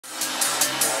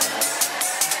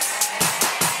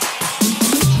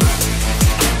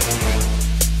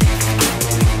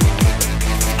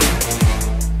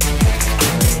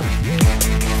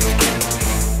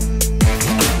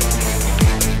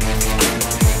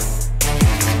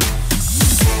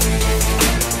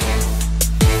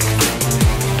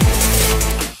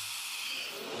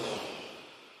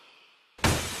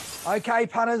Okay,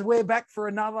 punters, we're back for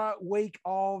another week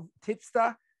of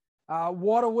Tipster.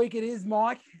 What a week it is,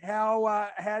 Mike. How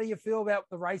do you feel about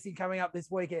the racing coming up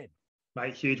this weekend?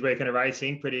 Mate, huge weekend of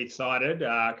racing. Pretty excited.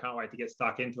 Can't wait to get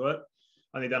stuck into it.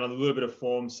 Only done a little bit of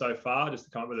form so far, just to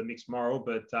come up with a mixed moral,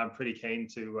 but I'm pretty keen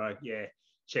to,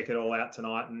 check it all out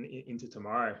tonight and into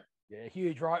tomorrow. Yeah,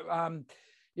 huge, right?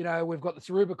 We've got the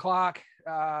Saruba Clark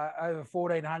over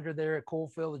 1,400 there at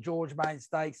Caulfield. The George Main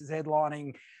Stakes is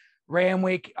headlining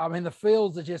Randwick. I mean, the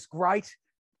fields are just great.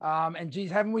 And geez,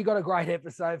 haven't we got a great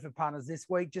episode for punters this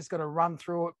week? Just going to run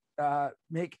through it,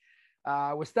 Mick.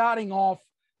 We're starting off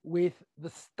with the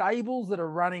stables that are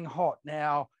running hot.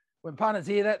 Now, when punters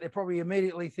hear that, they're probably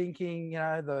immediately thinking,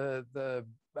 the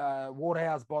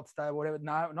Waterhouse Bott stable, whatever.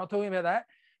 No, we're not talking about that.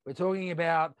 We're talking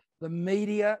about the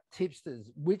media tipsters,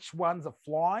 which ones are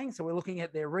flying. So we're looking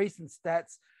at their recent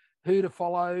stats, who to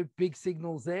follow, big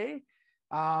signals there.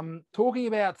 Talking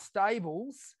about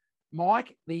stables,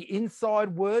 Mike, the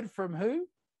inside word from who?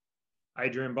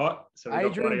 Adrian Bott. So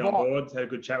we've got Botty on board. Had a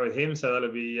good chat with him. So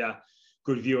that'll be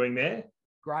good viewing there.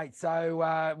 Great.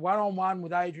 So one-on-one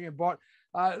with Adrian Bott.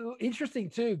 Interesting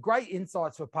too. Great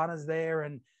insights for punters there,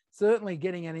 and certainly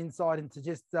getting an insight into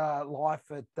just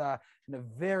life at in a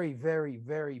very, very,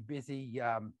 very busy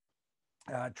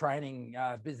training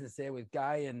business there with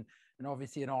Gay and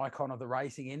obviously an icon of the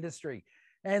racing industry.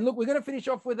 And look, we're going to finish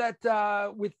off with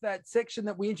that section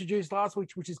that we introduced last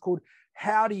week, which is called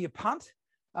How Do You Punt?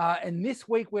 And this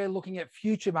week we're looking at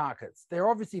future markets. They're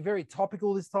obviously very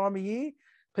topical this time of year.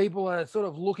 People are sort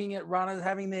of looking at runners,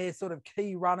 having their sort of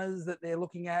key runners that they're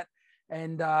looking at,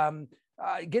 and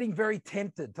getting very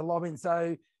tempted to lob in.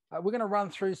 So we're going to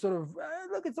run through sort of,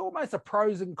 look, it's almost a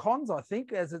pros and cons, I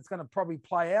think, as it's going to probably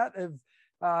play out.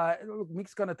 Look,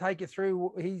 Mick's going to take you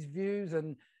through his views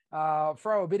and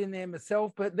throw a bit in there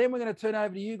myself. But then we're going to turn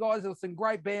over to you guys. There was some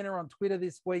great banner on Twitter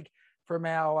this week from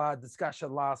our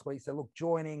discussion last week. So look,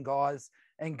 join in, guys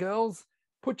and girls.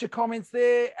 Put your comments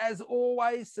there. As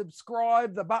always,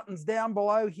 subscribe. The button's down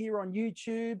below here on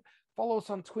YouTube. Follow us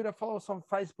on Twitter. Follow us on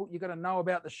Facebook. You're going to know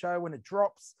about the show when it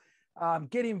drops.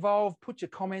 Get involved. Put your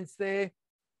comments there.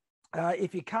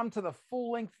 If you come to the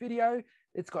full-length video,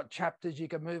 it's got chapters. You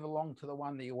can move along to the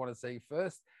one that you want to see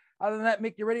first. Other than that,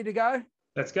 Mick, you ready to go?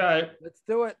 Let's go. Let's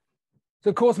do it. So,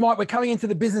 of course, Mike, we're coming into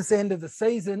the business end of the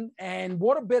season, and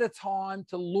what a better time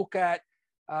to look at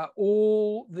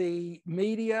all the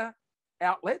media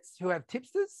outlets who have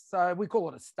tipsters. So we call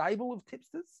it a stable of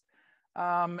tipsters,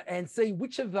 and see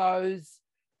which of those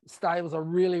stables are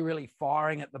really, really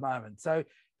firing at the moment. So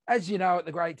as you know, at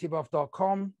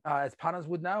thegreattipoff.com, as punters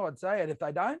would know, I'd say, and if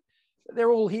they don't,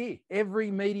 they're all here. Every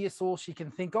media source you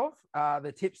can think of,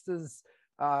 the tipsters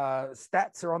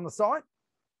stats are on the site.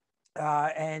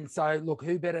 And so look,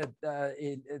 who better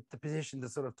in the position to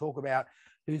sort of talk about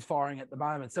who's firing at the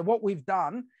moment. So what we've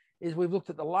done is we've looked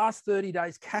at the last 30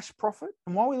 days cash profit.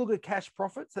 And why we look at cash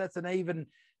profit, so that's an even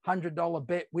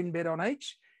 $100 win bet on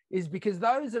each, is because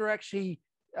those that are actually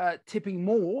tipping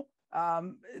more,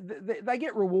 they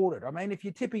get rewarded. I mean, if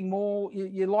you're tipping more,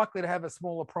 you're likely to have a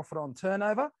smaller profit on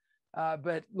turnover.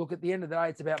 But look, at the end of the day,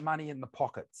 it's about money in the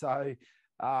pocket. So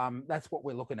that's what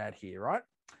we're looking at here, right?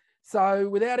 So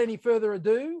without any further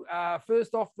ado,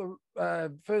 first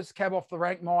cab off the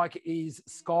rank, Mike, is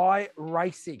Sky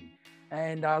Racing.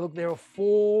 And look, there are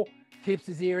 4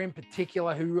 tipsters here in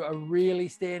particular who are really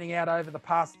standing out over the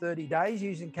past 30 days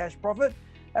using cash profit.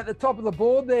 At the top of the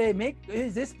board there, Mick,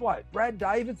 who's this bloke? Brad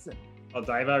Davidson. Oh,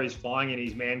 Davo is flying in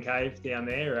his man cave down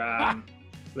there,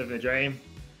 living the dream.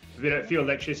 A few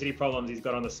electricity problems he's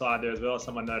got on the side there as well.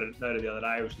 Someone noted the other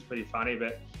day, which is pretty funny.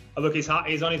 But look, he's on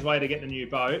his way to getting a new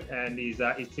boat, and he's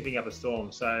tipping up a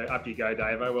storm. So up you go,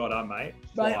 Davo. Well done, mate.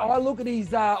 Mate, I look at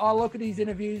his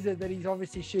interviews that he's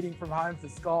obviously shooting from home for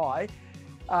Sky,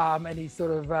 and he's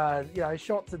sort of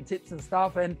shots and tips and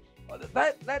stuff, and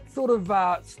that sort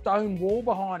of stone wall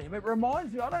behind him. It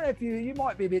reminds me. I don't know if you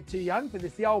might be a bit too young for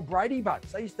this. The old Brady bunch.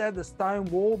 They used to have the stone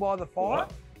wall by the fire.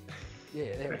 What?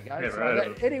 Yeah, there we go.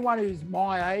 So anyone who's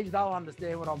my age, they'll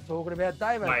understand what I'm talking about.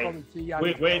 Dave's probably too young.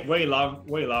 We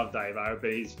love Dave,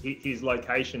 but his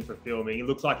location for filming, it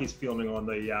looks like he's filming on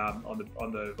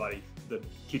the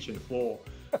kitchen floor.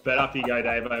 But up you go,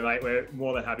 Dave, mate. We're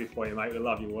more than happy for you, mate. We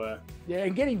love your work. Yeah,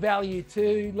 and getting value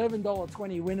too,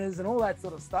 $11.20 winners and all that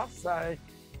sort of stuff. So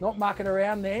not mucking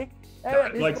around there.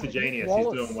 Bloke's a genius. He's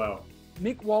doing well.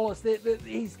 Mick Wallace,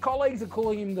 his colleagues are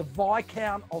calling him the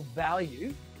Viscount of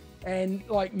value. And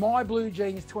like my Blue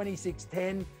Jeans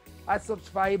 2610, Asop's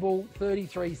Fable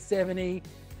 3370,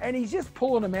 and he's just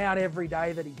pulling them out every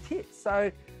day that he tips.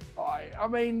 So, I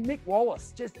mean, Mick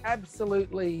Wallace just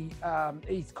absolutely,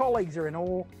 his colleagues are in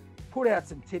awe. put out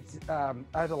some tips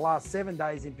over the last 7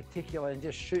 days in particular, and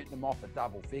just shooting them off at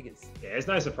double figures. Yeah, there's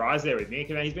no surprise there with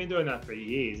Mick. I mean, he's been doing that for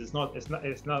years. It's not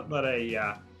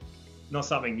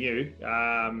something new.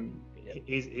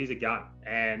 He's a gun,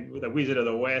 and with the Wizard of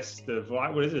the West,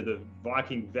 the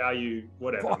Viking value,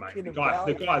 whatever, mate.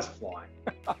 The guy's flying.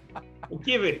 Well,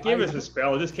 give us a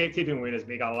spell. Just keep tipping winners,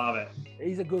 Mick. I love it.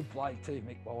 He's a good play too,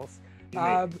 Mick Wallace.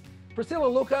 Priscilla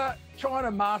Looker,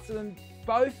 Chynna, Marston,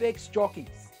 both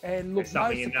ex-jockeys, and look,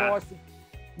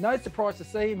 no surprise to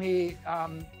see him here.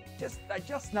 They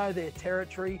just know their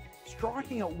territory,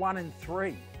 striking at 1 and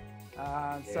 3.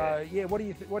 So yeah, what do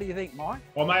you think, Mike?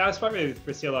 Well, mate, I spoke with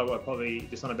Priscilla probably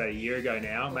just on about a year ago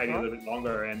now, maybe a little bit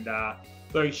longer, and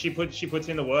look, she puts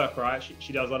in the work, right?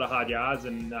 She does a lot of hard yards,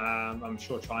 and I'm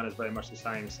sure China's very much the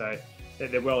same. So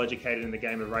they're well educated in the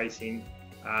game of racing.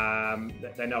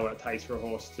 They know what it takes for a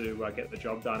horse to get the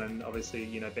job done, and obviously,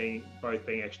 you know, both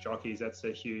being ex-jockeys, that's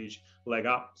a huge leg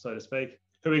up, so to speak.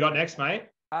 Who we got next, mate?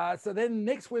 So then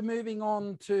next we're moving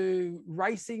on to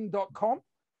racing.com.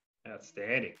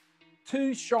 Outstanding.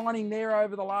 2 shining there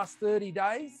over the last 30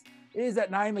 days. Here's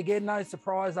that name again, no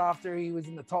surprise after he was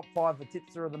in the top 5 for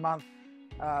Tipster of the Month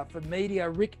for media,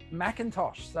 Rick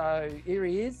McIntosh. So here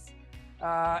he is.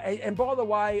 And by the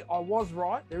way, I was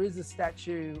right. There is a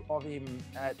statue of him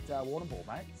at Warrnambool,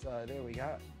 mate. So there we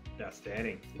go.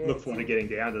 Outstanding. Yeah, look forward to getting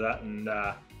down to that and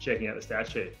checking out the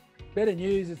statue. Better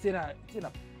news, it's in a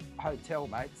hotel,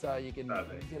 mate. So you can have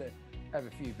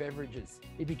a few beverages.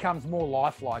 It becomes more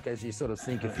lifelike as you sort of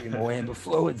sink a few more amber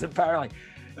fluids, apparently.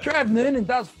 Trav Noonan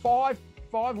does five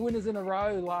winners in a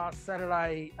row last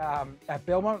Saturday at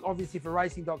Belmont. Obviously for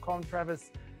racing.com, Travis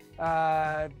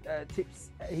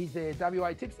tips, he's their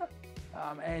WA tipster,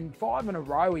 and 5 in a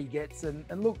row he gets.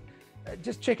 And look,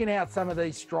 just checking out some of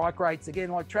these strike rates again,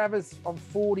 like Travis on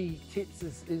 40 tips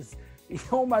is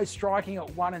almost striking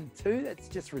at 1 and 2. That's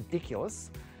just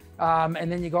ridiculous. And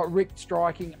then you got Rick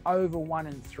striking over 1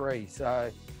 and 3.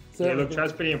 So yeah, look,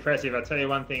 Trav's pretty impressive. I'll tell you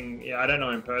one thing. I don't know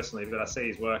him personally, but I see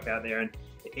his work out there, and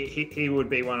he would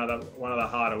be one of the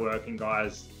harder working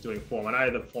guys doing form. I know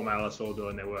the form analysts all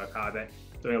doing their work hard, but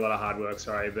doing a lot of hard work.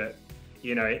 But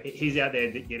you know, he's out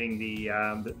there getting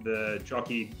the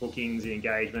jockey bookings, the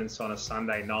engagements on a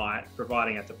Sunday night,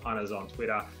 providing it to punters on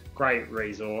Twitter. Great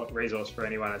resource for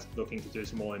anyone that's looking to do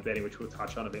some all-in betting, which we'll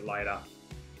touch on a bit later.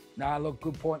 No, look,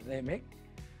 good point there, Mick.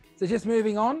 So just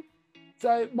moving on.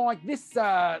 So, Mike, this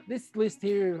list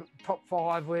here, top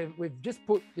 5, we've just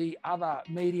put the other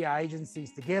media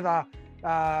agencies together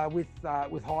with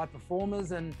high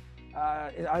performers, and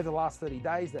over the last 30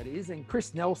 days, that is, and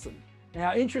Chris Nelson.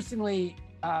 Now, interestingly,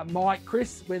 Mike,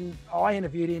 Chris, when I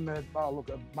interviewed him, a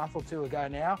month or 2 ago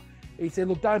now, he said,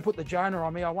 look, don't put the Jonah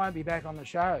on me. I won't be back on the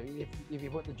show if you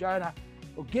put the Jonah.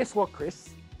 Well, guess what, Chris?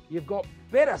 You've got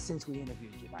better since we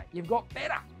interviewed you, mate. You've got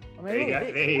better. I mean,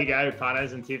 there you go,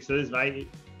 punters and tipsters, mate.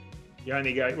 You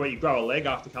only go, you grow a leg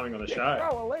after coming on the show.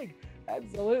 Grow a leg,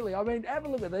 absolutely. I mean, have a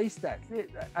look at these stats.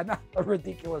 Another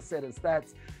ridiculous set of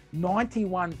stats.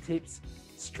 91 tips,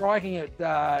 striking at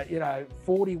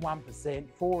 41%,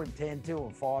 4 and 10, 2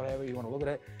 and 5, however you want to look at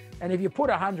it. And if you put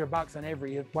 $100 on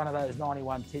every one of those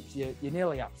 91 tips, you're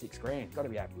nearly up $6,000. Got to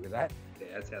be happy with that. Yeah,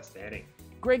 that's outstanding.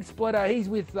 Greg Spletter, he's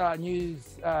with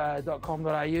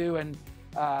news.com.au and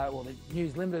the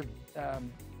News Limited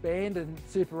band and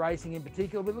Super Racing in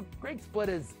particular. But look, Greg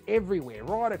Spletter's everywhere,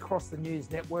 right across the news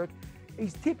network.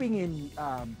 He's tipping in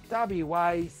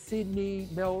WA, Sydney,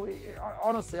 Melbourne.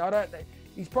 Honestly, I don't.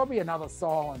 He's probably another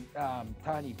silent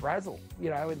Tony Brazel,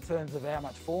 in terms of how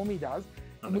much form he does.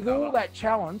 And with all that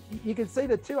challenge, you can see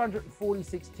the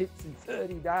 246 tips in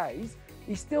 30 days.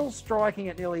 He's still striking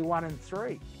at nearly 1 and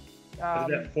 3.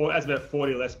 That's about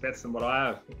 40 less bets than what I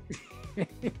have.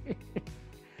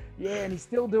 Yeah, and he's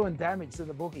still doing damage to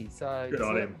the bookies. So good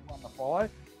on him. On the follow.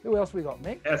 Who else we got,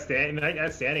 Mick? Outstanding, mate.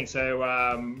 Outstanding. So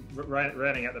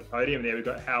rounding out the podium there, we've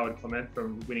got Howard Clement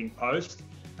from Winning Post,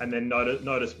 and then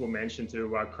noticeable mention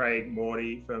to Craig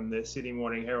Morty from the Sydney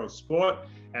Morning Herald Sport.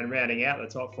 And rounding out the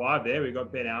top 5 there, we've got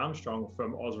Ben Armstrong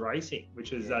from Oz Racing,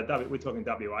 which is we're talking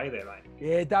WA there, mate.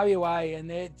 Yeah, WA, and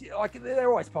they're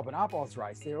always popping up. Oz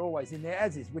Race, they're always in there,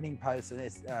 as is Winning Post. And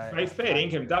mate, fair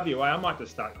income, WA. I might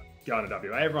just start going to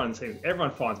WA. Everyone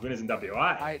finds winners in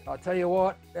WA. Mate, I tell you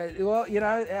what.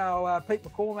 Our Pete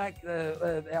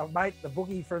McCormack, our mate, the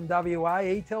bookie from WA,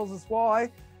 he tells us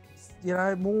why.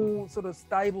 More sort of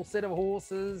stable set of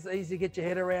horses, easy to get your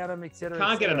head around them, etc.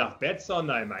 Can't get enough bets on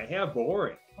though, mate. How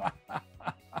boring.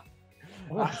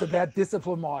 Well, it's about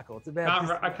discipline, Michael. It's about.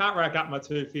 I can't rack up my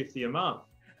 $250 a month.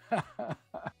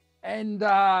 And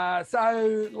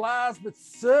so, last but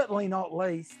certainly not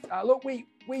least, look, we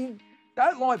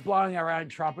don't like blowing our own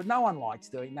trumpet. No one likes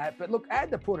doing that. But look, I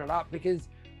had to put it up because,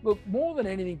 look, more than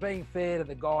anything, being fair to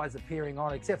the guys appearing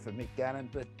on, except for Mick Gannon,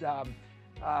 but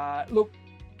look,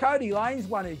 Cody Lane's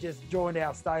one who just joined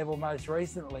our stable most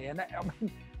recently. And I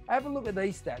mean, have a look at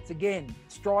these stats. Again,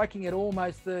 striking at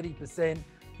almost 30%,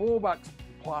 $4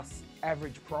 plus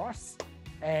average price,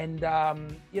 and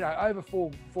over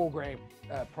four grand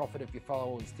profit if you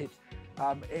follow all his tips.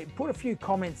 Put a few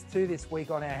comments too this week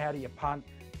on our How Do You Punt,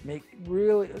 Mick.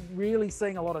 Really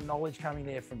seeing a lot of knowledge coming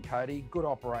there from Cody. Good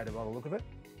operator by the look of it.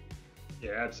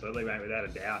 Yeah, absolutely, mate, without a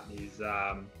doubt. He's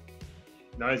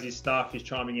knows his stuff. He's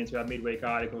chiming into our midweek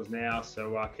articles now,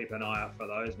 so keep an eye out for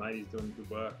those, mate. He's doing good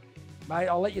work. Mate,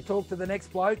 I'll let you talk to the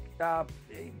next bloke.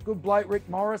 Good bloke, Rick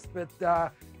Morris, but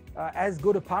as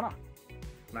good a punter.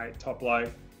 Mate, top bloke.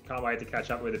 Can't wait to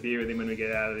catch up with a beer with him when we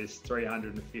get out of this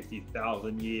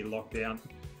 350,000 year lockdown.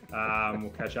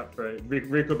 We'll catch up for it.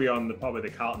 Rick will be on probably the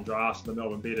Carlton Drafts and the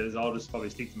Melbourne Bitters. I'll just probably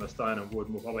stick to my Stone and Wood,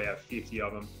 and we'll probably have 50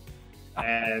 of them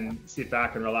and sit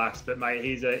back and relax. But mate,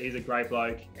 he's a great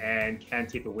bloke and can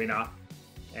tip a winner.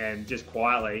 And just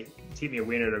quietly tipped me a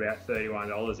winner at about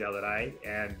 $31 the other day.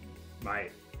 And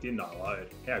mate, didn't I load?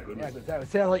 How good was it? It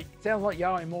sounds like you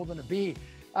owe him more than a beer.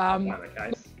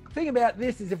 The thing about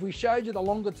this is if we showed you the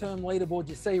longer term leaderboard,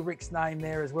 you see Rick's name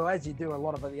there as well, as you do a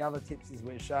lot of the other tipsters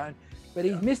we're shown. But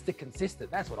he's Mr.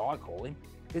 Consistent. That's what I call him,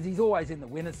 because he's always in the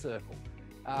winner's circle.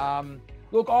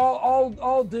 Look,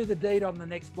 I'll do the deed on the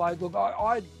next bloke. Look,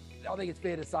 I think it's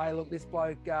fair to say, look, this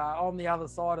bloke on the other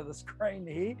side of the screen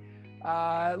here,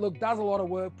 look, does a lot of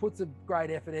work, puts a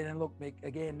great effort in, and look, Mick,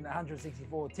 again,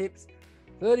 164 tips,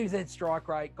 30% strike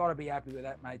rate. Got to be happy with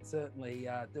that, mate. Certainly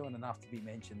doing enough to be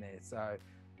mentioned there. So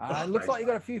it looks like you've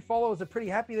got a few followers are pretty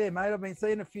happy there, mate. I've been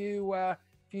seeing a few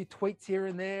tweets here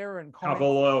and there and comments. Couple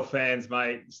of loyal fans,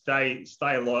 mate. Stay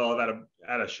loyal. I've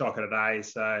had a shock of the day,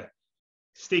 so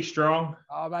stick strong.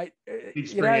 Oh, mate,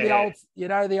 you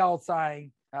know the old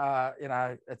saying.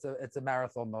 It's a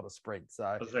marathon, not a sprint.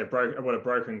 So what a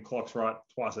broken clock's right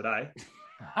twice a day.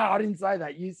 I didn't say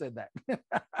that. You said that.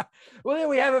 Well, there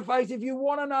we have it, folks. If you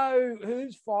want to know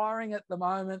who's firing at the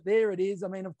moment, there it is. I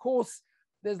mean, of course,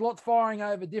 there's lots firing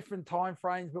over different time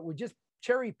frames, but we just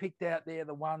cherry picked out there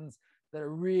the ones that are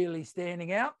really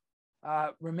standing out.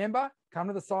 Remember, come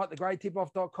to the site,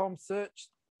 thegreattipoff.com, search,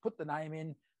 put the name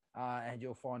in, and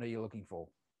you'll find who you're looking for.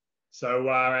 So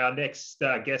our next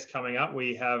guest coming up,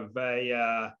 we have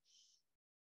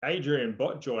Adrian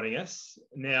Bott joining us.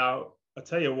 Now, I'll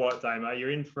tell you what, Damo,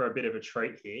 you're in for a bit of a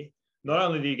treat here. Not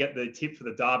only do you get the tip for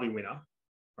the Derby winner,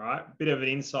 right? Bit of an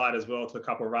insight as well to a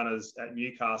couple of runners at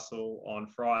Newcastle on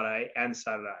Friday and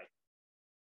Saturday.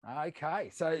 Okay,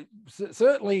 so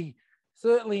certainly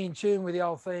in tune with the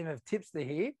old theme of tipster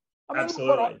here. I mean,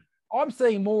 absolutely. What I'm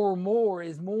seeing more and more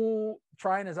is more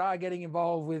trainers are getting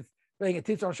involved with being a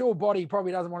tipster. I'm sure Body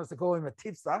probably doesn't want us to call him a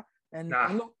tipster. And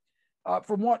look,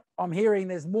 from what I'm hearing,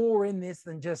 there's more in this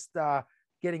than just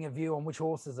getting a view on which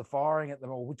horses are firing at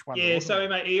them or which ones. Yeah, so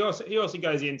mate, he also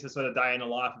goes into sort of day in the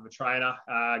life of a trainer,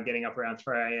 getting up around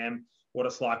 3 a.m., what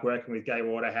it's like working with Gai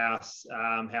Waterhouse,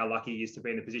 how lucky he is to be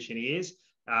in the position he is.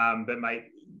 But mate,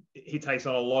 he takes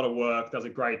on a lot of work, does a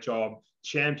great job,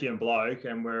 champion bloke,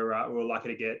 and we're lucky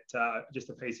to get just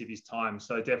a piece of his time.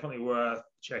 So definitely worth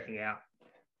checking out.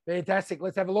 Fantastic.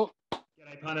 Let's have a look.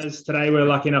 G'day, punters. Today we're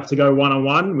lucky enough to go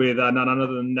one-on-one with none other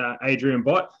than Adrian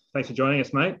Bott. Thanks for joining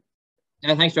us, mate.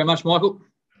 Yeah, thanks very much, Michael.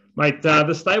 Mate,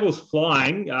 the stable's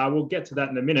flying. We'll get to that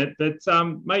in a minute. But,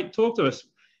 mate, talk to us.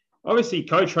 Obviously,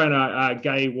 co-trainer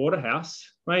Gai Waterhouse.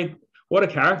 Mate, what a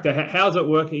character. How's it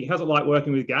working? How's it like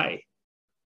working with Gai?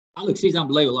 Oh, look, she's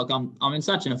unbelievable. Like, I'm in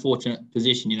such an unfortunate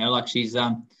position, you know. Like, she's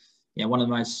one of the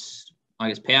most, I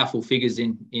guess, powerful figures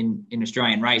in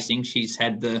Australian racing. She's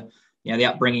had the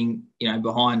upbringing,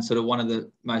 behind sort of one of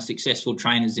the most successful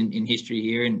trainers in history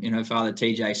here, in her father,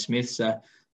 TJ Smith. So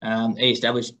he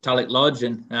established Tulloch Lodge,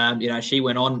 and she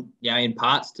went on, in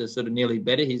parts to sort of nearly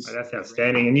better his. Oh, that's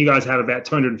outstanding. And you guys have about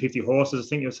 250 horses. I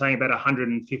think you're saying about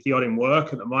 150 odd in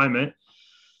work at the moment.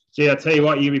 Gee, I tell you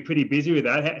what, you'll be pretty busy with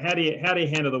that. How do you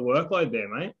handle the workload there,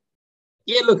 mate?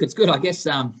 Yeah, look, it's good. I guess.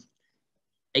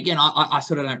 Again, I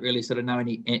sort of don't really sort of know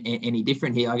any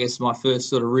different here. I guess my first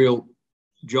sort of real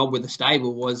job with the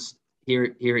stable was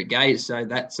here at Gai's. So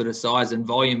that sort of size and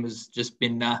volume has just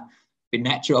been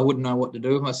natural. I wouldn't know what to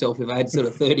do with myself if I had sort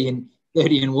of 30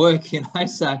 in work,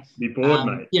 So be bored,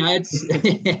 mate. It's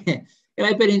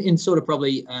but in sort of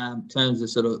probably terms of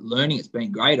sort of learning, it's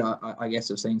been great. I guess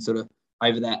I've seen sort of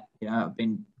over that, I've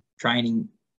been training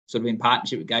sort of in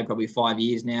partnership with Gai probably 5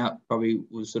 years now. Probably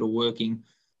was sort of working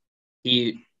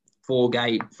here 4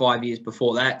 gate 5 years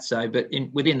before that. So, but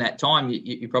within that time,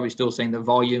 you're probably still seeing the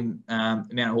volume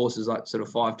amount of horses like sort of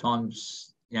 5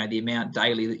 times, the amount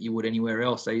daily that you would anywhere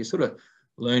else. So you're sort of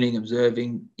learning,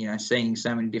 observing, seeing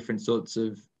so many different sorts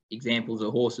of examples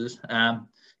of horses. No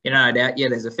doubt,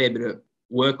 there's a fair bit of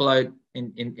workload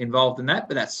involved in that,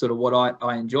 but that's sort of what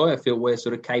I enjoy. I feel we're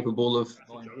sort of capable of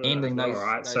handling those. All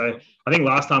right. So I think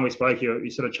last time we spoke, you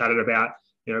sort of chatted about,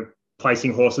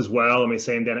 placing horses well, and we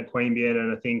see him down at Queanbeyan,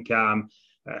 and I think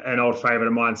an old favourite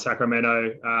of mine,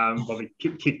 Sacramento, probably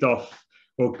kicked off.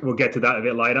 We'll get to that a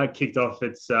bit later. Kicked off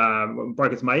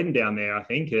broke its maiden down there, I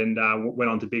think, and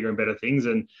went on to bigger and better things.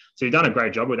 And so you've done a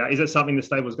great job with that. Is it something the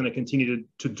stable is going to continue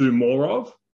to do more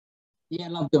of? Yeah, I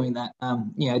love doing that.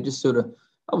 Just sort of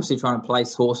obviously trying to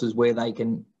place horses where they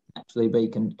can actually be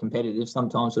competitive.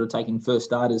 Sometimes sort of taking first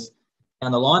starters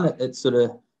down the line, it's sort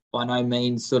of by no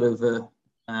means sort of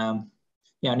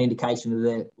an indication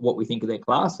of what we think of their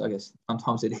class. I guess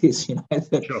sometimes it is,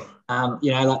 Sure.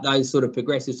 Like those sort of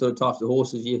progressive sort of types of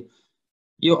horses,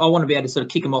 I want to be able to sort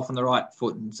of kick them off on the right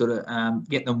foot and sort of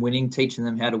get them winning, teaching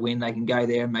them how to win. They can go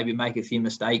there and maybe make a few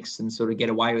mistakes and sort of get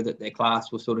away with it. Their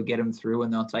class will sort of get them through,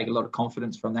 and they'll take a lot of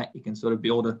confidence from that. You can sort of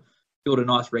build a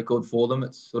nice record for them.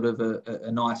 It's sort of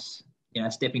a nice,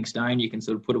 stepping stone. You can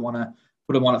sort of put them on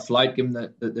a float, give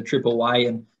them the trip away,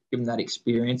 and give them that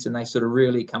experience, and they sort of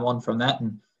really come on from that.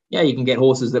 And you can get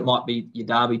horses that might be your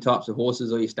Derby types of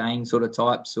horses, or your staying sort of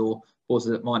types, or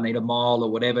horses that might need a mile or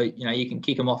whatever. You can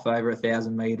kick them off over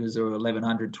 1,000 metres or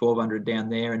 1,100, 1,200 down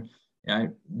there, and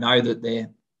know that they're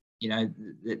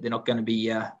not going to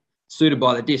be suited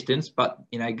by the distance, but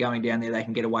going down there they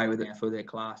can get away with it for their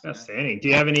class. Outstanding. Do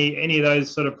you have any of those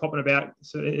sort of popping about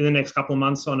in the next couple of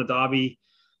months on a Derby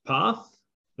path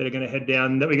that are going to head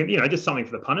down? That we can, just something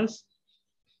for the punters.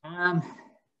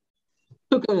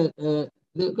 They've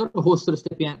got a horse sort of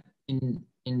stepping out in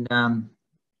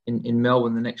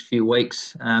Melbourne the next few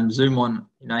weeks. Zoom on,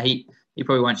 he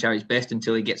probably won't show his best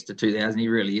until he gets to 2,000. He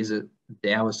really is a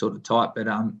dour sort of type, but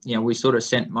we sort of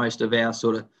sent most of our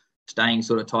sort of staying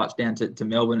sort of types down to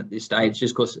Melbourne at this stage,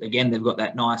 just because again they've got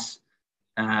that nice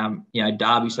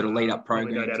Derby sort of lead up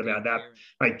program. No doubt about that.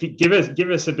 Mate, give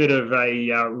us a bit of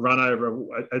a run over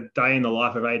a day in the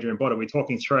life of Adrian Bott. Are we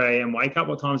talking 3 a.m. wake up?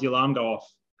 What time's the alarm go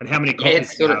off? And how many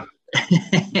coffees do you have?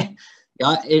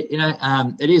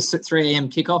 It is 3 a.m.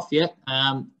 kickoff. Yeah,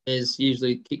 there's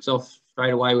usually kicks off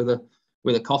straight away with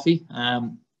a coffee.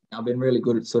 I've been really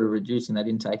good at sort of reducing that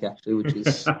intake actually, which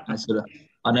is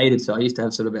I needed. So I used to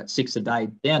have sort of about 6 a day,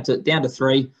 down to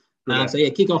 3.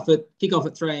 Kick off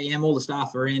at 3 a.m. All the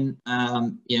staff are in.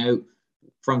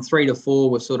 From 3 to 4,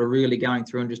 we're sort of really going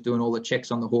through and just doing all the checks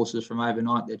on the horses from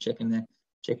overnight. They're checking their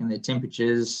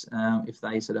temperatures, if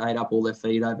they sort of ate up all their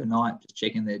feed overnight, just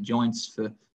checking their joints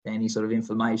for any sort of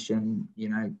inflammation,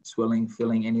 swelling,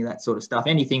 filling, any of that sort of stuff.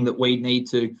 Anything that we need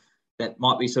to, that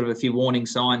might be sort of a few warning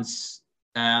signs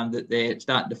that they're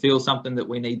starting to feel something that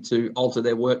we need to alter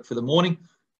their work for the morning.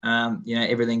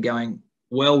 Everything going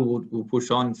well, we'll push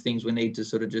on. Things we need to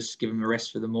sort of just give them a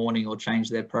rest for the morning, or change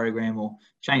their program, or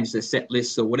change their set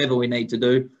lists, or whatever we need to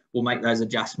do. We'll make those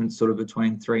adjustments sort of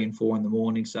between 3 and 4 in the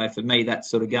morning. So for me, that's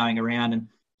sort of going around and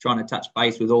trying to touch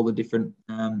base with all the different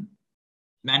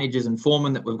managers and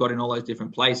foremen that we've got in all those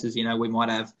different places. We might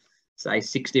have, say,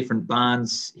 6 different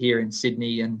barns here in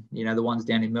Sydney, and the ones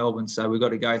down in Melbourne. So we've got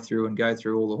to go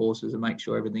through all the horses and make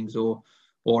sure everything's all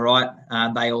right.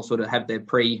 They all sort of have their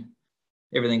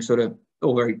everything sort of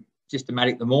all very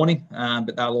systematic in the morning,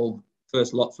 but they'll all,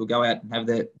 first lots will go out and have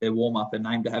their warm up and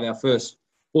aim to have our first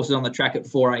horses on the track at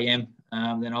 4 a.m.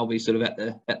 Then I'll be sort of at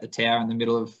the tower in the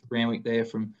middle of Randwick there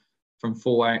from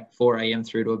 4 a.m.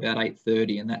 through to about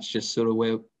 8:30, and that's just sort of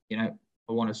where I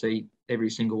want to see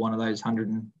every single one of those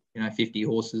 150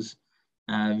 horses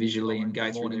visually, and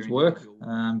go through their work,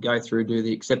 go through, do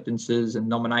the acceptances and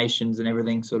nominations and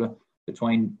everything sort of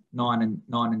between 9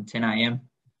 and 10 a.m.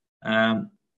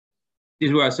 This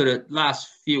is where I sort of, last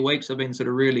few weeks I've been sort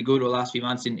of really good, or last few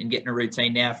months, in getting a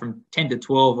routine now. From 10 to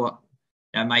 12,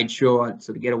 I made sure I'd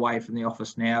sort of get away from the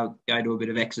office now, go to a bit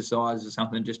of exercise or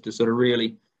something, just to sort of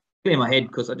really clear my head,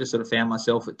 because I just sort of found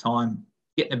myself at time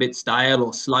getting a bit stale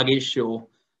or sluggish, or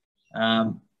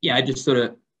just sort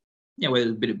of, whether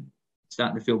it's a bit of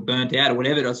starting to feel burnt out or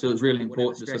whatever. I thought it was really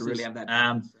important to sort of really have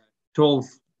that. 12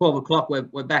 o'clock,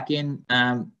 we're back in,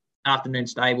 afternoon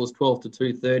stables, 12 to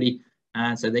 2:30.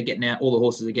 So they're getting out, all the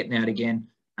horses are getting out again.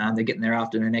 They're getting their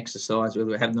afternoon exercise, whether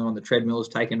we're having them on the treadmills,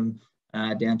 taking them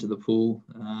down to the pool,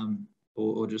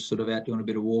 or just sort of out doing a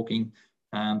bit of walking.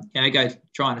 Go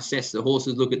try and assess the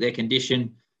horses, look at their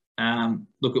condition,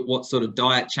 look at what sort of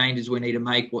diet changes we need to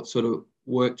make, what sort of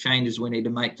work changes we need to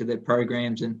make to their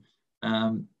programs, and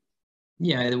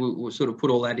we'll sort of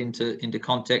put all that into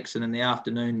context, and in the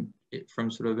afternoon,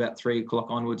 from sort of about 3 o'clock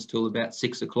onwards till about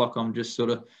 6 o'clock, I'm just sort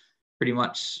of pretty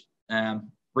much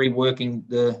reworking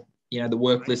the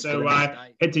work list. So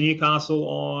head to Newcastle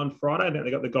on Friday. I think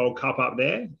they got the Gold Cup up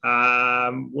there.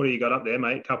 What do you got up there,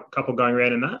 mate? Couple going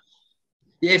around in that.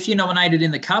 Yeah, a few nominated in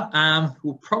the Cup.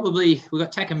 We've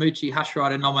got Takamuchi Hush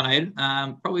Rider nominated.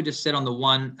 Probably just set on the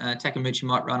one. Takamuchi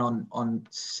might run on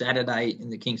Saturday in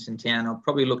the Kingston Town. I'll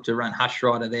probably look to run Hush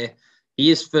Rider there.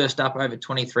 He is first up over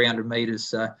 2,300 metres.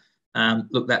 So,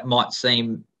 look, that might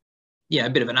seem, a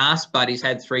bit of an ask, but he's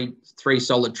had three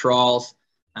solid trials.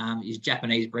 He's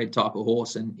Japanese bred type of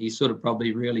horse, and he's sort of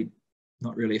probably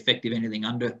not really effective anything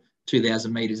under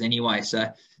 2,000 metres anyway.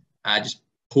 So, just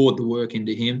poured the work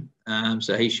into him.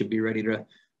 So he should be ready to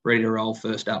roll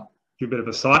first up. A bit of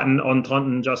a sight on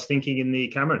Taunton, just thinking in the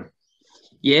Cameron.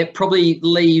 Yeah, probably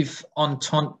leave on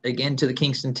Taunt again to the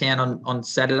Kingston Town on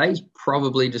Saturdays.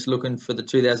 Probably just looking for the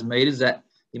 2,000 metres. That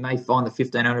you may find the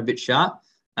 1,500 a bit sharp.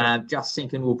 Just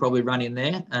Sinking will probably run in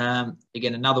there.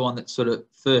 Again, another one that's sort of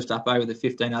first up over the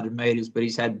 1,500 metres, but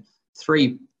he's had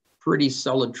 3 pretty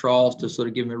solid trials to sort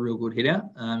of give him a real good hit out.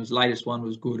 His latest one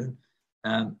was good,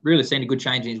 and really seen a good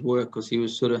change in his work, because he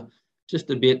was sort of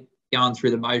just a bit going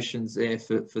through the motions there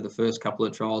for the first couple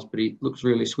of trials, but he looks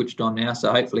really switched on now.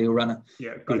 So hopefully he'll run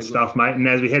good stuff, mate. And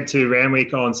as we head to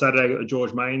Randwick on Saturday, got the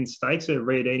George Main Stakes. So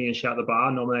Reed Eaney and Shout the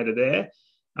Bar nominated there.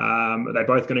 Are they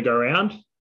both going to go around?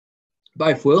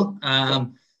 Both will.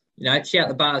 Shout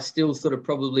the Bar is still sort of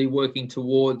probably working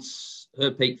towards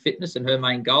her peak fitness and her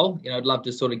main goal. I'd love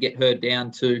to sort of get her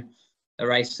down to a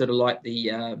race sort of like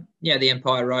the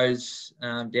Empire Rose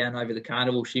down over the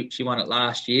Carnival. She won it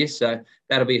last year, so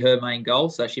that'll be her main goal.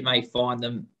 So she may find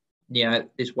them,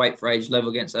 this weight for age level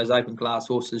against those open class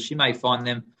horses, she may find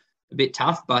them a bit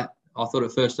tough, but I thought her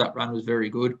first up run was very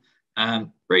good.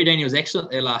 Reed Eaney was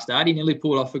excellent there last start. He nearly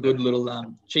pulled off a good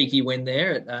little cheeky win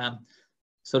there at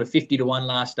sort of 50-1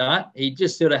 last start. He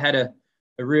just sort of had a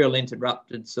real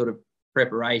interrupted sort of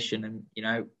preparation,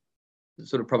 and,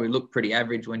 sort of probably looked pretty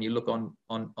average when you look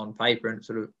on paper, and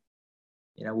sort of,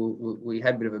 we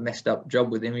had a bit of a messed up job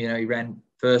with him. He ran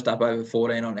first up over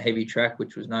 14 on a heavy track,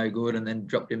 which was no good, and then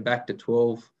dropped him back to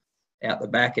 12 out the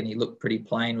back, and he looked pretty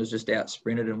plain, was just out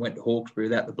sprinted and went to Hawkesbury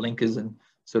without the blinkers and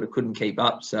sort of couldn't keep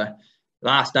up. So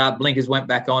last start, blinkers went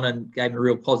back on and gave him a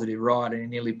real positive ride, and he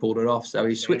nearly pulled it off. So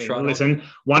he switched right. Listen,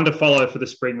 one to follow for the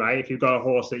spring, mate. If you've got a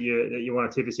horse that you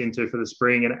want to tip us into for the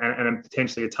spring, and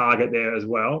potentially a target there as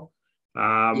well,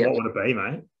 what would it be,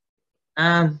 mate?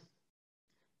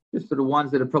 Just sort of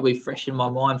ones that are probably fresh in my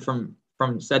mind from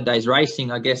Saturday's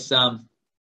racing, I guess.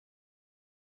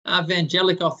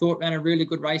 Vangelic, I thought, ran a really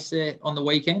good race there on the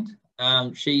weekend.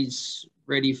 She's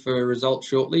ready for a result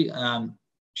shortly.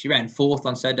 She ran 4th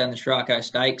on Saturday in the Sharko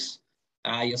Stakes.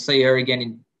 You'll see her again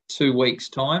in 2 weeks'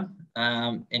 time,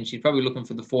 and she's probably looking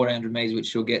for the 1,400 metres, which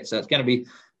she'll get. So it's going to be a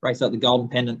race like the Golden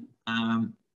Pendant,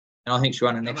 and I think she'll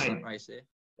run an excellent race there.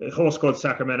 A horse called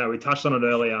Sacramento. We touched on it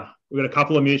earlier. We've got a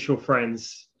couple of mutual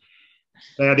friends.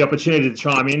 They had the opportunity to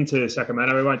chime into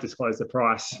Sacramento. We won't disclose the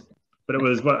price, but it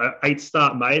was an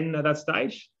 8-start maiden at that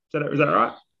stage. Is that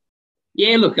right?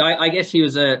 Yeah, look, I guess he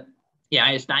was a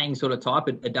staying sort of type,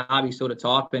 a Derby sort of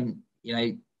type, and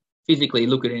physically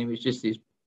look at him, he was just this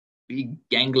big,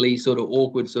 gangly, sort of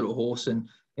awkward sort of horse, and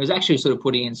he was actually sort of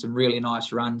putting in some really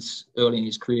nice runs early in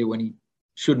his career when he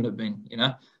shouldn't have been.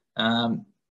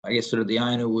 I guess sort of the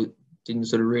owner didn't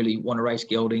sort of really want to race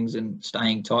geldings and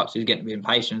staying tight, so he was getting a bit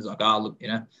impatient. He's like, look,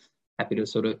 happy to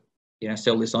sort of,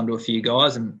 sell this on to a few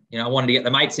guys. And, I wanted to get the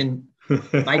mates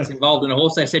involved in a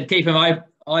horse. They said, keep him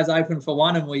eyes open for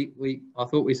one. And I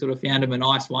thought we sort of found him a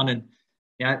nice one. And,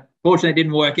 fortunately it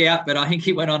didn't work out, but I think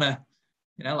he went on a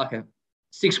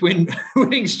 6-win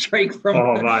winning streak from.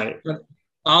 Oh, mate.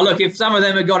 Look, if some of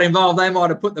them had got involved, they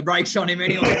might have put the brakes on him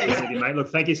anyway. Mate. Look,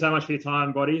 thank you so much for your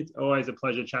time, buddy. It's always a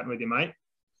pleasure chatting with you, mate.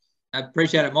 I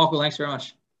appreciate it, Michael. Thanks very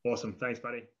much. Awesome. Thanks,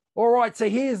 buddy. All right. So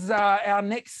here's our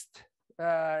next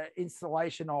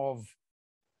installation of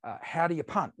how do you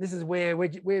punt? This is where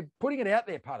we're putting it out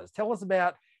there, punters. Tell us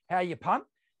about how you punt.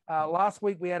 Last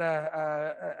week we had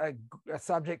a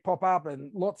subject pop up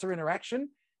and lots of interaction.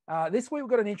 This week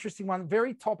we've got an interesting one,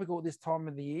 very topical at this time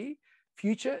of the year.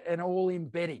 Future and all-in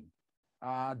betting.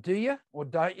 Do you or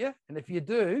don't you? And if you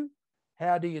do,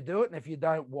 how do you do it? And if you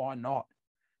don't, why not?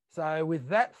 So with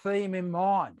that theme in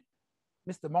mind,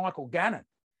 Mr. Michael Gannon,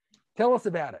 tell us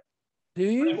about it. Do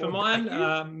you?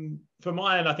 For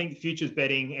mine, I think futures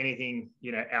betting, anything,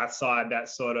 outside that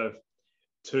sort of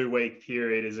 2-week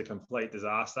period is a complete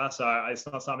disaster. So it's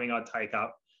not something I'd take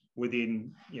up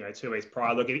within, 2 weeks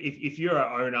prior. Look, if you're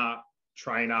an owner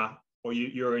trainer or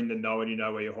you're in the know and you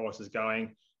know where your horse is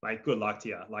going, mate, good luck to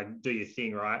you. Like, do your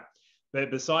thing, right? But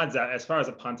besides that, as far as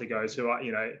a punter goes,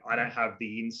 I don't have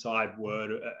the inside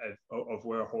word of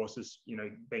where a horse is,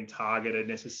 being targeted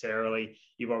necessarily.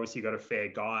 You've obviously got a fair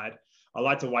guide. I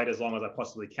like to wait as long as I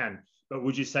possibly can. But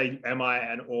would you say, am I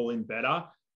an all-in bettor?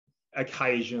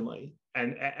 Occasionally.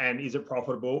 And is it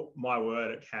profitable? My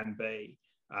word, it can be.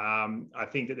 I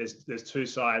think that there's two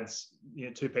sides,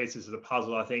 two pieces of the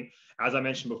puzzle. I think, as I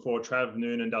mentioned before, Trav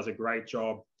Noonan does a great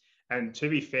job. And to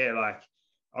be fair, like,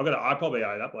 I probably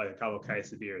owe that like a couple of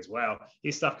cases of beer as well.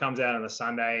 His stuff comes out on a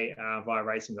Sunday via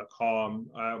racing.com,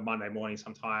 Monday morning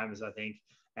sometimes, I think.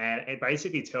 And it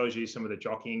basically tells you some of the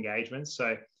jockey engagements. So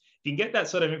if you can get that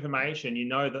sort of information, you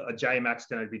know that a J-Mac's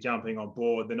going to be jumping on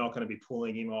board. They're not going to be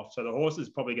pulling him off. So the horse is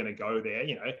probably going to go there.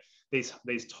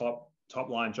 These top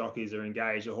line jockeys are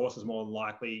engaged. The horse is more than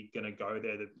likely going to go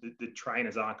there. The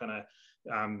trainers aren't going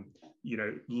to,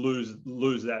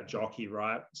 lose that jockey,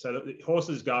 right? So the horse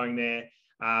is going there.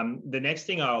 The next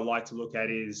thing I would like to look at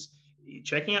is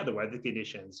checking out the weather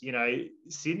conditions.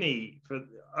 Sydney,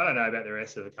 I don't know about the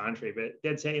rest of the country, but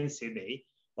dead set in Sydney,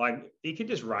 like, it could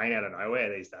just rain out of nowhere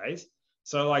these days.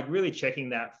 So, like, really checking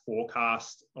that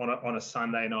forecast on a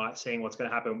Sunday night, seeing what's going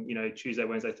to happen, Tuesday,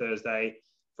 Wednesday, Thursday,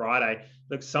 Friday.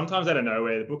 Look, sometimes out of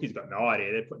nowhere, the bookie's got no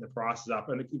idea. They're putting the prices up,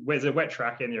 and there's a wet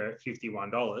track in there at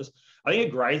 $51. I think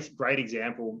a great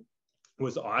example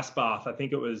was Ice Bath. I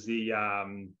think it was the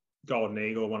Golden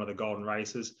Eagle, one of the Golden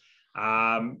Races.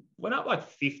 Went up like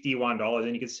 $51,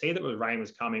 and you could see that rain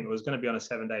was coming. It was going to be on a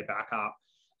 7-day backup.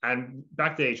 And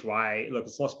back to each way, look,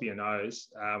 it's lost by your nose,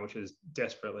 which is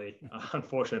desperately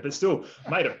unfortunate, but still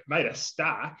made a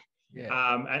stack.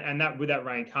 Yeah. And that with that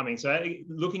rain coming. So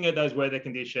looking at those weather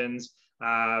conditions,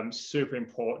 super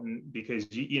important, because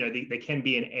there can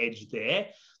be an edge there.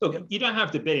 Look, You don't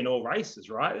have to bet in all races,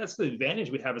 right? That's the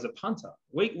advantage we have as a punter.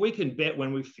 We can bet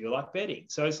when we feel like betting.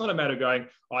 So it's not a matter of going,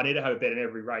 I need to have a bet in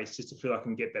every race just to feel like I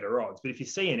can get better odds. But if you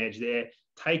see an edge there,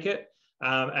 take it.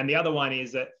 And the other one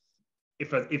is that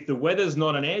if the weather's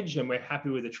not an edge and we're happy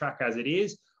with the track as it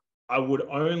is, I would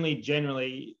only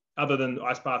generally, other than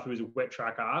Ice Bath, who is a wet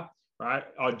track arc, right?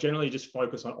 I'd generally just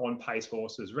focus on pace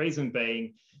horses. Reason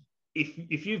being,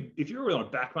 if you're really on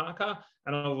a back marker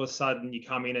and all of a sudden you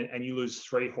come in and you lose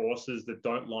 3 horses that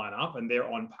don't line up and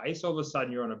they're on pace, all of a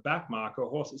sudden you're on a back marker, a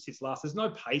horse that sits last, there's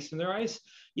no pace in the race,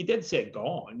 you're dead set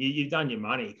gone. You've done your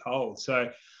money cold.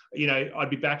 So, I'd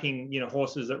be backing,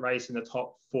 horses that race in the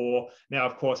top 4. Now,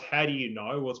 of course, how do you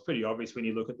know? Well, it's pretty obvious when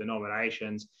you look at the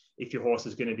nominations, if your horse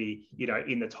is going to be,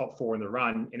 in the top 4 in the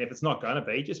run. And if it's not going to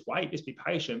be, just wait, just be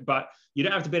patient. But you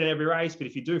don't have to bet in every race. But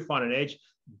if you do find an edge,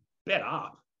 bet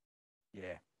up.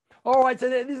 Yeah. All right. So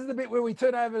this is the bit where we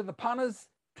turn over to the punters.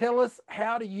 Tell us,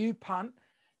 how do you punt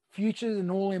futures and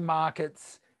all-in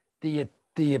markets? Do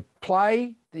you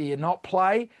play? Do you not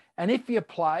play? And if you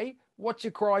play, what's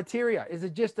your criteria? Is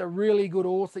it just a really good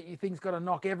horse that you think's got to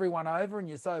knock everyone over and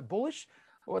you're so bullish?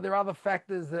 Or are there other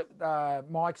factors that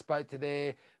Mike spoke to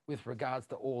there with regards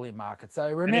to all-in markets? So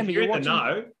remember, and if you're in the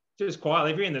know, just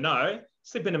quietly, if you're in the know,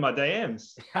 slip into my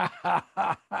DMs.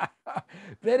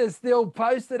 Better still,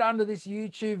 post it under this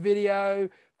YouTube video,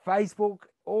 Facebook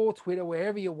or Twitter,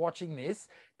 wherever you're watching this.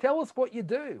 Tell us what you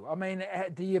do. I mean,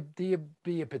 do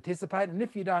you participate? And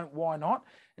if you don't, why not?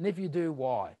 And if you do,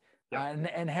 why? Yep.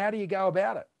 And how do you go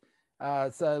about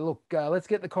it? So look, let's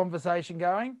get the conversation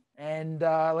going, and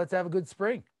let's have a good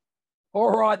spring. All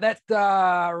right, that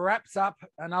wraps up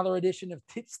another edition of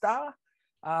Tipster.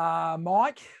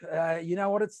 Mike, you know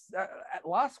what it's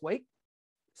last week?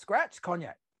 Scratch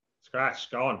Cognac. Scratch,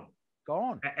 gone.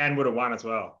 And would have won as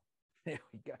well. There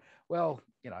we go. Well,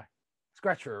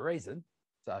 scratch for a reason.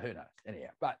 So who knows? Anyhow,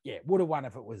 but yeah, would have won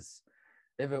if it was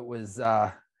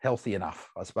healthy enough,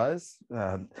 I suppose.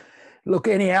 Look,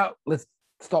 anyhow, let's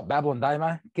stop babbling,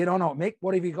 Damo. Get on it, Mick.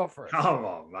 What have you got for us? Come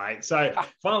on, mate. So,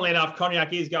 funnily enough,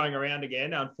 Cognac is going around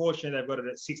again. Unfortunately, they've got it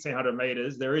at 1,600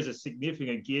 metres. There is a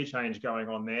significant gear change going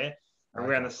on there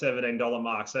around the $17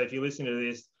 mark. So, if you listen to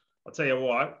this, I'll tell you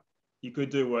what, you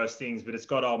could do worse things, but it's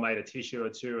got old mate a tissue or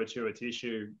two a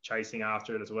tissue chasing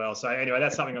after it as well. So, anyway,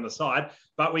 that's something on the side.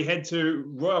 But we head to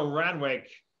Royal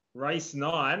Randwick, race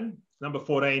 9. Number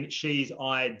 14, She's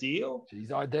Ideal.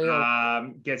 She's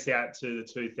Ideal. Gets out to the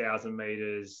 2,000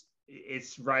 metres.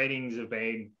 Its ratings have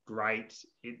been great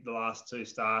in the last 2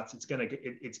 starts. It's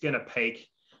gonna peak.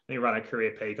 They run a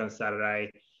career peak on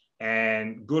Saturday.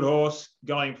 And good horse,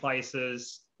 going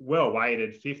places, well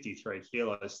weighted, 53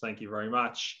 kilos. Thank you very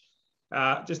much.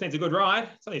 Just needs a good ride.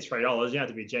 It's only $3. You don't have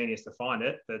to be a genius to find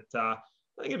it, but I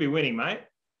think it'll be winning, mate.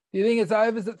 Do you think it's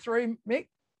overs at 3, Mick?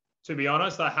 To be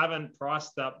honest, I haven't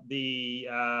priced up the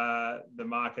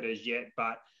market as yet,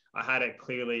 but I had it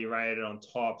clearly rated on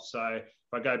top. So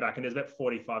if I go back, and there's about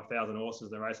 45,000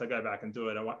 horses in the race, I go back and do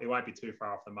it. It won't be too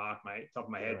far off the mark, mate. Top of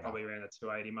my head, probably around the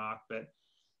 280 mark. But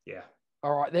yeah.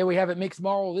 All right, there we have it. Mixed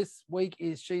moral this week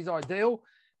is She's Ideal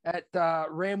at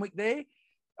Randwick there.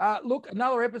 Look,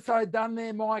 another episode done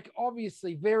there, Mike.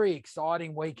 Obviously, very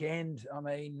exciting weekend. I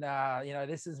mean,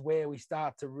 this is where we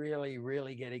start to really,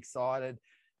 really get excited.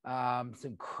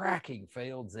 Some cracking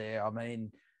fields there. I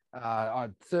mean,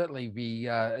 I'd certainly be,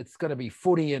 it's going to be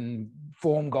footy and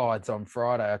form guides on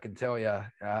Friday, I can tell you.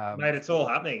 Mate, it's all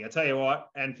happening. I tell you what,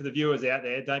 and for the viewers out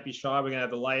there, don't be shy. We're going to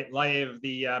have the lay of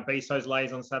the BSO's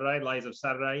lays on Saturday, lays of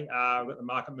Saturday. We've got the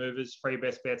market movers, free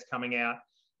best bets coming out.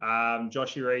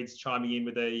 Joshy Reed's chiming in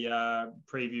with a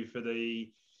preview for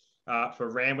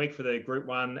Randwick for the Group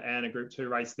 1 and a Group 2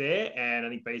 race there. And I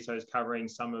think BSO's covering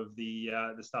some of the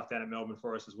stuff down at Melbourne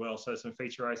for us as well. So some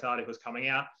feature race articles coming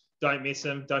out. Don't miss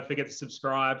them. Don't forget to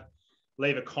subscribe,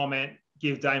 leave a comment,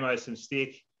 give Damo some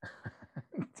stick.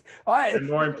 And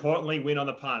more importantly, win on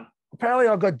the punt. Apparently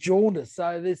I've got jaundice.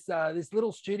 So this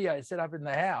little studio set up in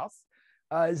the house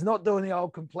is not doing the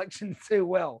old complexion too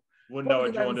well. Wouldn't know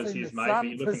what jaundice is, mate, but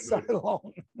you're looking good. So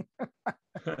long.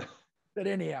 But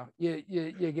anyhow,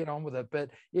 you get on with it.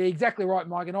 But yeah, exactly right,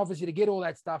 Mike. And obviously to get all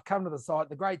that stuff, come to the site,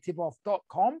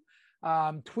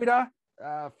 thegreattipoff.com, Twitter,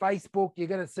 Facebook. You're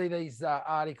going to see these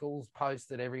articles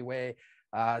posted everywhere.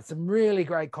 Some really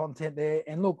great content there.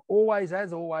 And look,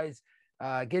 as always,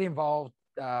 get involved,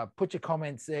 put your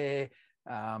comments there,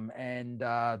 and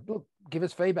look, give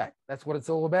us feedback. That's what it's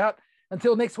all about.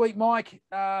 Until next week, Mike,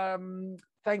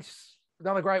 thanks.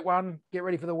 Another great one. Get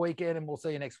ready for the weekend, and we'll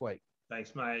see you next week.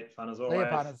 Thanks, mate. Fun as always. See you,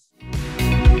 punters.